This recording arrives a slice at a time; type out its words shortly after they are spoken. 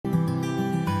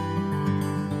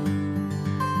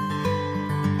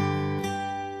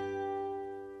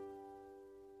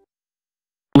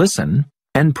Listen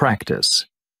and practice.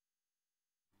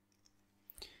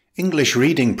 English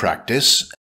reading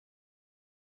practice.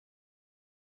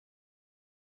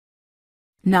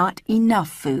 Not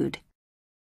enough food.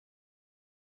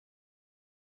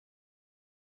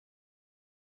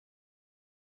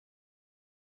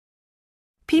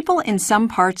 People in some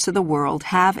parts of the world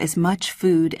have as much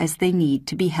food as they need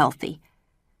to be healthy.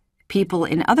 People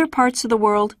in other parts of the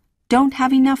world don't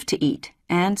have enough to eat,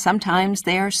 and sometimes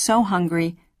they are so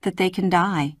hungry that they can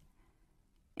die.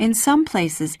 In some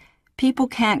places, people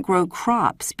can't grow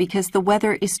crops because the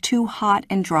weather is too hot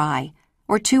and dry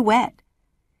or too wet.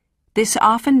 This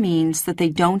often means that they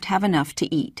don't have enough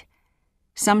to eat.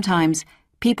 Sometimes,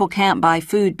 people can't buy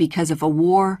food because of a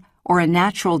war or a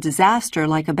natural disaster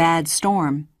like a bad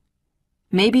storm.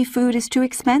 Maybe food is too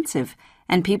expensive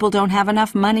and people don't have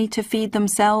enough money to feed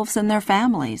themselves and their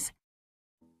families.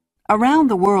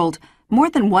 Around the world, more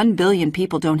than 1 billion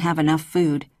people don't have enough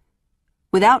food.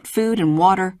 Without food and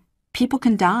water, people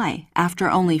can die after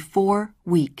only 4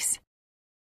 weeks.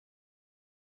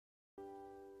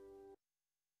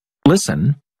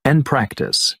 Listen and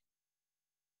practice.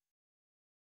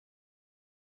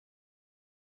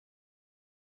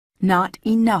 Not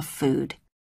enough food.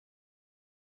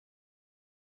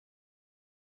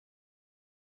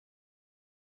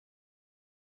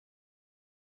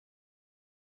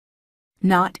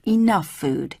 Not enough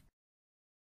food.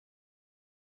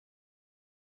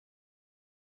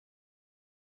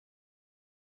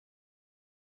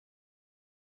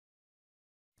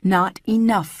 Not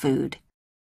enough food.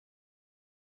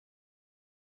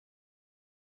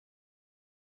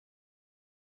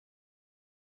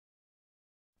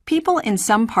 People in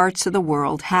some parts of the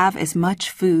world have as much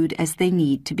food as they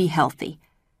need to be healthy.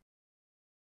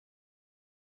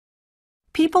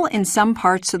 People in some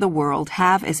parts of the world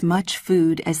have as much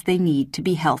food as they need to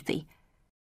be healthy.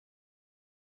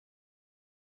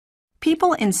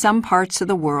 People in some parts of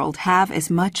the world have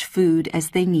as much food as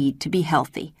they need to be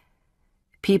healthy.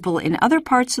 People in other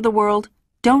parts of the world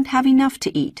don't have enough to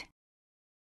eat.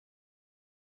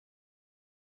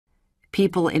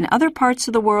 People in other parts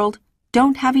of the world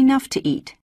don't have enough to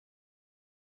eat.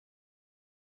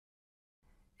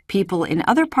 People in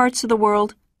other parts of the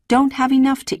world don't have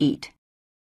enough to eat.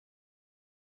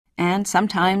 And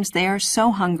sometimes they are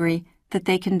so hungry that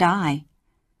they can die.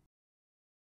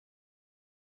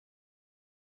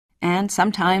 And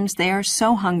sometimes they are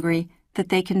so hungry that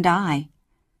they can die.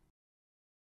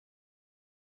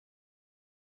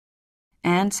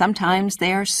 And sometimes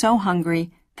they are so hungry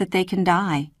that they can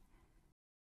die.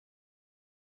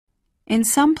 In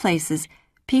some places,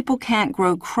 people can't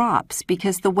grow crops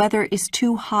because the weather is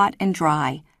too hot and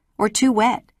dry or too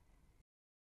wet.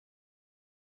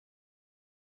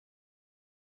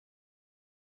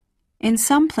 In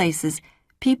some places,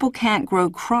 people can't grow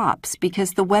crops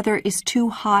because the weather is too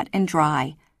hot and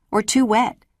dry or too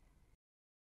wet.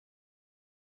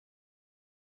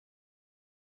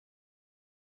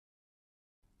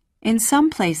 In some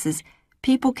places,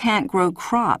 people can't grow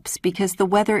crops because the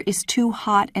weather is too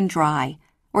hot and dry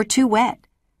or too wet.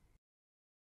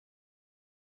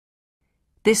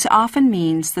 This often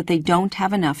means that they don't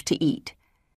have enough to eat.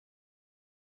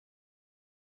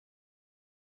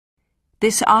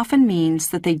 This often means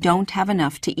that they don't have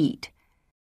enough to eat.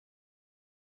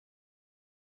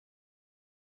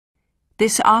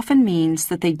 This often means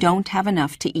that they don't have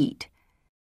enough to eat.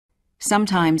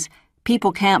 Sometimes,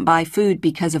 people can't buy food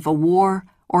because of a war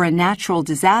or a natural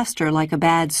disaster like a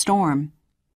bad storm.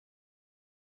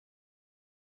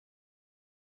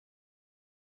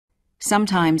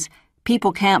 Sometimes,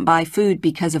 people can't buy food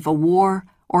because of a war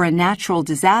or a natural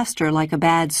disaster like a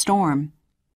bad storm.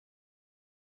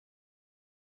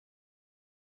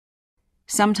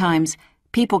 Sometimes,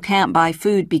 people can't buy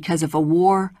food because of a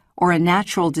war or a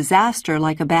natural disaster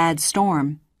like a bad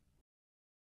storm.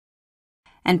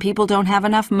 And people don't have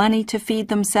enough money to feed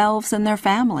themselves and their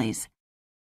families.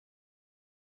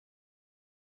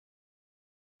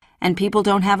 And people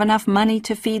don't have enough money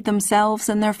to feed themselves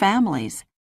and their families.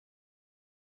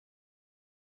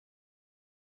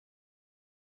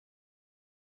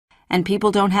 And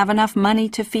people don't have enough money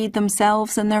to feed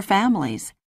themselves and their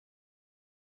families.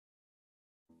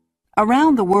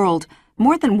 Around the world,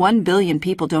 more than 1 billion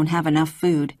people don't have enough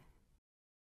food.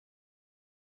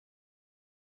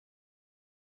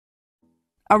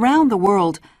 Around the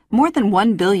world, more than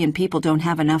 1 billion people don't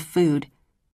have enough food.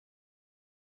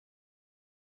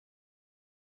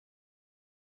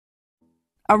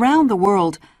 Around the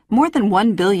world, more than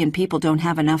 1 billion people don't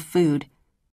have enough food.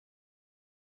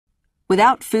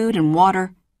 Without food and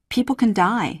water, people can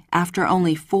die after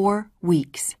only 4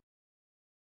 weeks.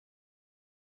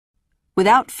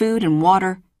 Without food and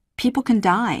water, people can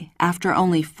die after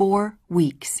only 4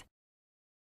 weeks.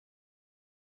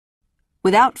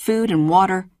 Without food and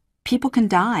water, people can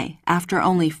die after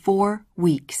only 4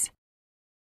 weeks.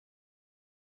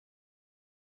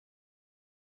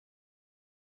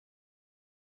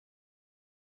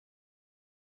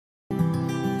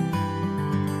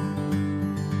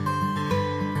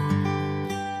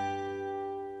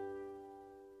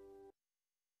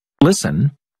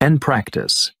 Listen and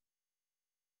practice.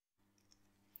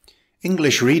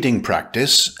 English reading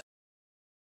practice.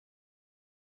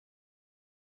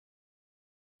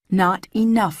 Not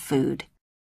enough food.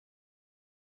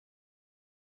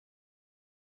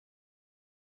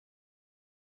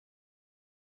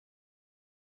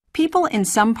 People in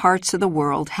some parts of the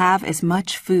world have as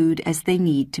much food as they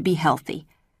need to be healthy.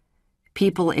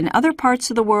 People in other parts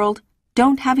of the world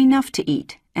don't have enough to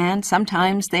eat, and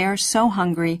sometimes they are so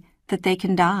hungry that they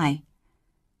can die.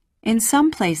 In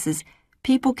some places,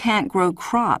 people can't grow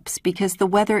crops because the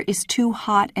weather is too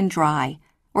hot and dry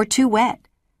or too wet.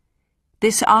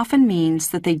 This often means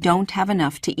that they don't have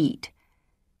enough to eat.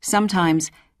 Sometimes,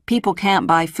 people can't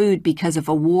buy food because of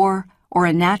a war or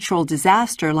a natural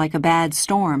disaster like a bad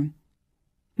storm.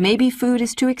 Maybe food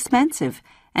is too expensive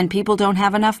and people don't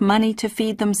have enough money to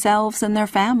feed themselves and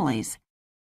their families.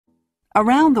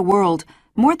 Around the world,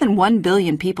 more than 1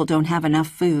 billion people don't have enough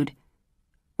food.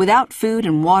 Without food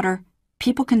and water,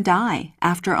 people can die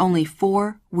after only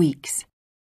 4 weeks.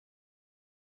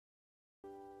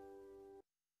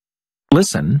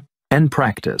 Listen and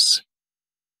practice.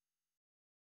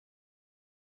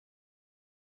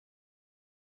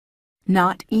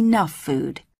 Not enough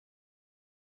food.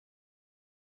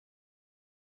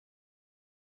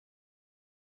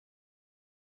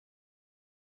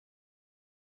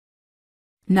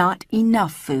 Not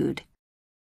enough food.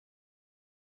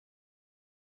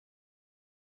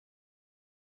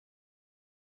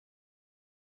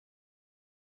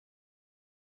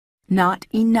 Not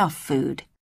enough food.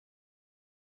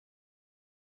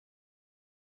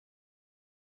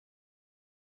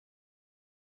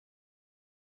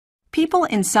 People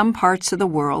in some parts of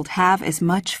the world have as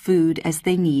much food as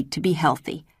they need to be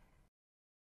healthy.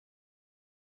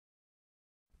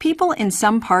 People in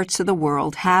some parts of the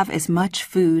world have as much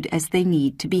food as they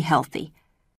need to be healthy.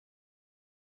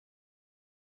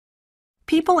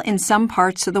 People in some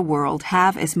parts of the world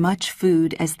have as much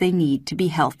food as they need to be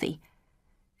healthy.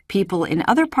 People in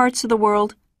other parts of the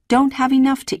world don't have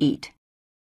enough to eat.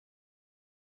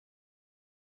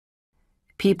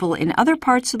 People in other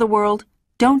parts of the world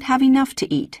don't have enough to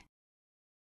eat.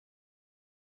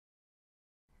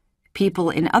 People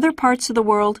in other parts of the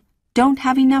world don't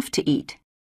have enough to eat.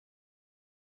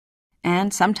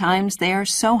 And sometimes they are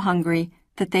so hungry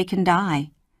that they can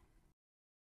die.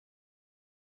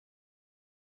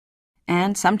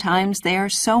 And sometimes they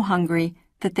are so hungry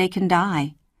that they can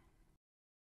die.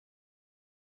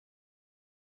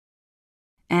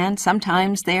 And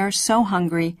sometimes they are so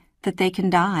hungry that they can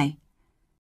die.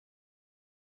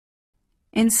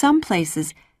 In some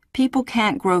places, people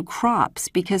can't grow crops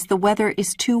because the weather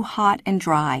is too hot and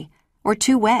dry or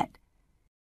too wet.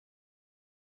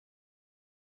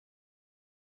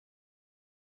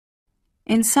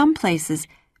 In some places,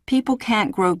 people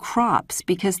can't grow crops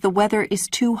because the weather is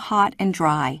too hot and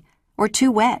dry or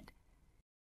too wet.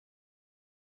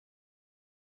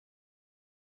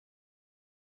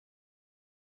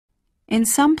 In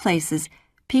some places,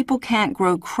 people can't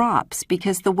grow crops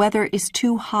because the weather is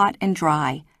too hot and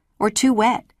dry or too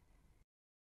wet.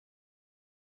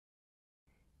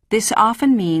 This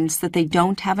often means that they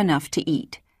don't have enough to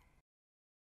eat.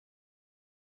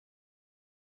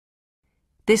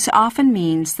 This often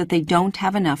means that they don't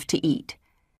have enough to eat.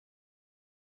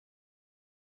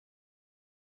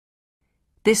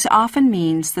 This often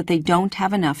means that they don't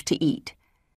have enough to eat.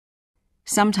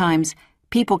 Sometimes,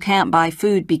 people can't buy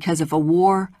food because of a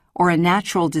war or a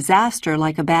natural disaster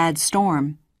like a bad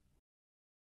storm.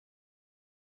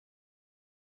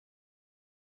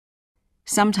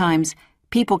 Sometimes,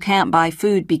 people can't buy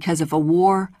food because of a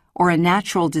war or a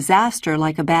natural disaster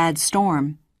like a bad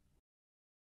storm.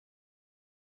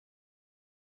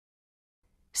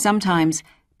 Sometimes,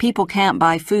 people can't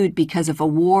buy food because of a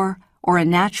war or a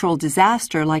natural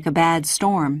disaster like a bad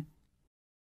storm.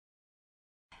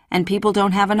 And people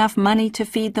don't have enough money to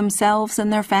feed themselves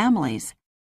and their families.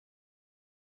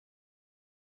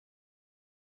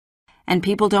 And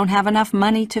people don't have enough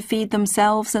money to feed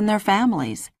themselves and their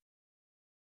families.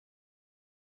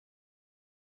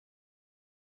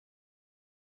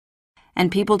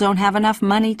 And people don't have enough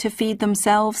money to feed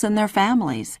themselves and their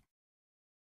families.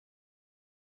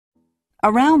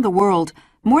 Around the world,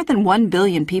 more than 1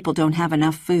 billion people don't have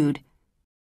enough food.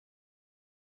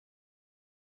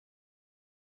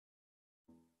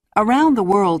 Around the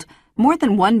world, more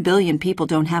than 1 billion people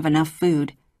don't have enough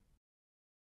food.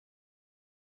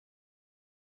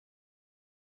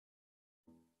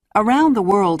 Around the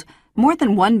world, more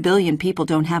than 1 billion people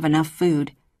don't have enough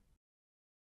food.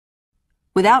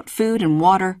 Without food and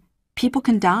water, people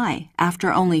can die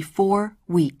after only 4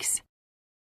 weeks.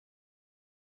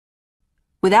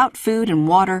 Without food and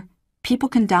water, people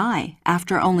can die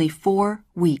after only 4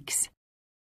 weeks.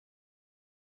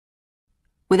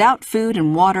 Without food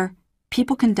and water,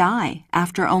 people can die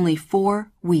after only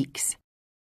 4 weeks.